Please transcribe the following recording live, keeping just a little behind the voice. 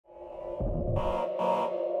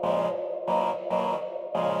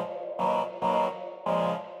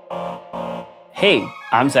Hey,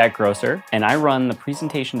 I'm Zach Grosser, and I run the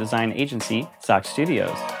presentation design agency, Sock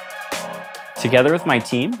Studios. Together with my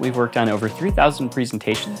team, we've worked on over 3,000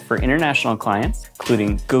 presentations for international clients,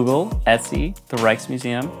 including Google, Etsy, the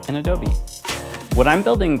Rijksmuseum, and Adobe. When I'm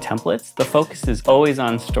building templates, the focus is always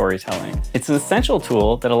on storytelling. It's an essential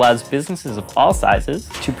tool that allows businesses of all sizes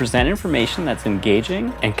to present information that's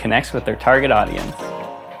engaging and connects with their target audience.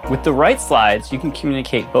 With the right slides, you can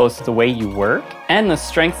communicate both the way you work and the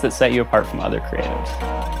strengths that set you apart from other creatives.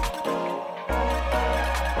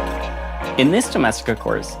 In this Domestika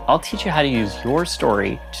course, I'll teach you how to use your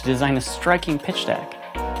story to design a striking pitch deck.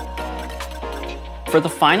 For the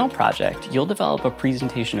final project, you'll develop a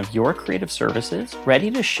presentation of your creative services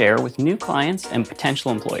ready to share with new clients and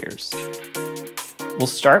potential employers. We'll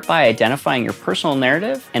start by identifying your personal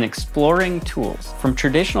narrative and exploring tools, from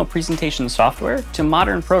traditional presentation software to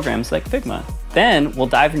modern programs like Figma. Then we'll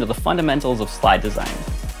dive into the fundamentals of slide design.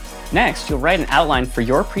 Next, you'll write an outline for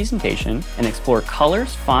your presentation and explore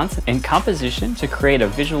colors, fonts, and composition to create a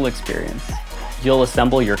visual experience. You'll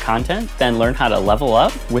assemble your content, then learn how to level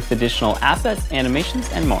up with additional assets, animations,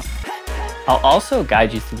 and more. I'll also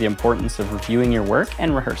guide you through the importance of reviewing your work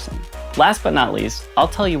and rehearsing. Last but not least, I'll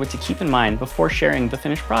tell you what to keep in mind before sharing the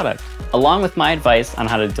finished product, along with my advice on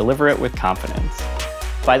how to deliver it with confidence.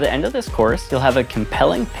 By the end of this course, you'll have a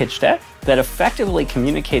compelling pitch deck that effectively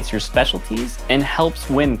communicates your specialties and helps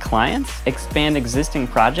win clients, expand existing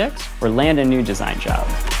projects, or land a new design job.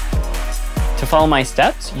 To follow my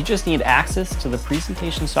steps, you just need access to the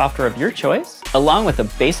presentation software of your choice, along with a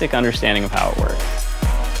basic understanding of how it works.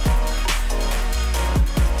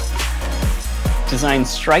 Design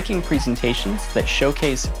striking presentations that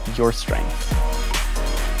showcase your strengths.